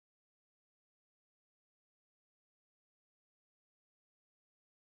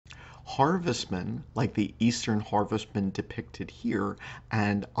Harvestmen, like the eastern harvestman depicted here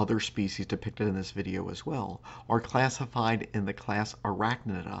and other species depicted in this video as well, are classified in the class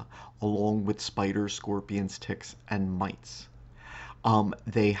Arachnida along with spiders, scorpions, ticks, and mites.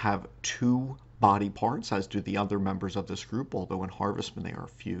 They have two body parts, as do the other members of this group, although in Harvestmen they are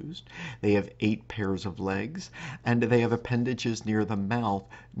fused. They have 8 pairs of legs, and they have appendages near the mouth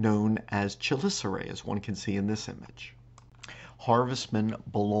known as chelicerae, as one can see in this image. Harvestmen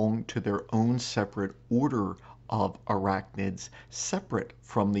belong to their own separate order of arachnids, separate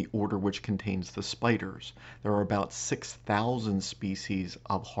from the order which contains the spiders. There are about 6,000 species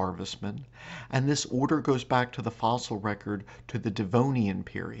of harvestmen, and this order goes back to the fossil record to the Devonian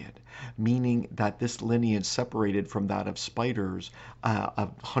period, meaning that this lineage separated from that of spiders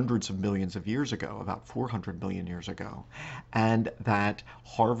of hundreds of millions of years ago, about 400 million years ago, and that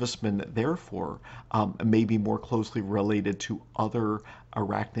harvestmen, therefore, may be more closely related to other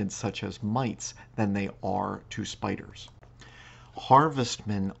arachnids such as mites than they are to spiders.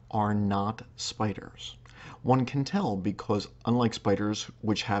 Harvestmen are not spiders. One can tell because, unlike spiders,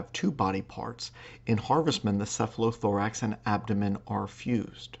 which have 2 body parts, in harvestmen the cephalothorax and abdomen are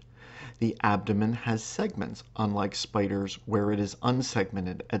fused. The abdomen has segments, unlike spiders, where it is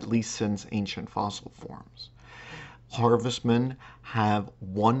unsegmented, at least since ancient fossil forms. Harvestmen have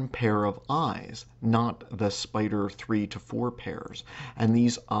 1 pair of eyes, not the spider 3 to 4 pairs, and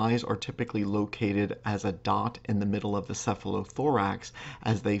these eyes are typically located as a dot in the middle of the cephalothorax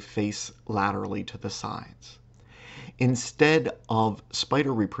as they face laterally to the sides. Instead of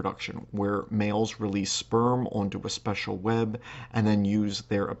spider reproduction, where males release sperm onto a special web and then use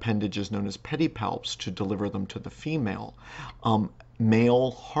their appendages known as pedipalps to deliver them to the female,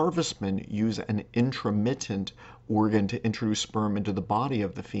 male harvestmen use an intromittent organ to introduce sperm into the body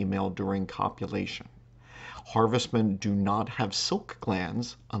of the female during copulation. Harvestmen do not have silk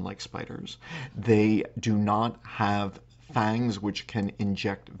glands, unlike spiders. They do not have fangs which can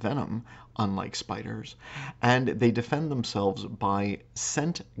inject venom, unlike spiders, and they defend themselves by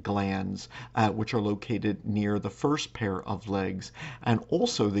scent glands, which are located near the first pair of legs, and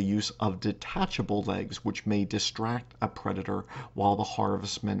also the use of detachable legs, which may distract a predator while the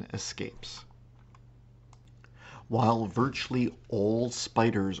harvestman escapes. While virtually all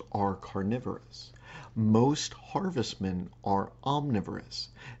spiders are carnivorous, most harvestmen are omnivorous.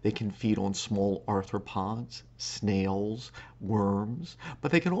 They can feed on small arthropods, snails, worms,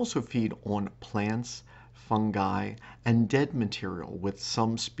 but they can also feed on plants, fungi, and dead material, with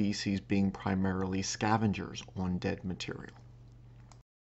some species being primarily scavengers on dead material.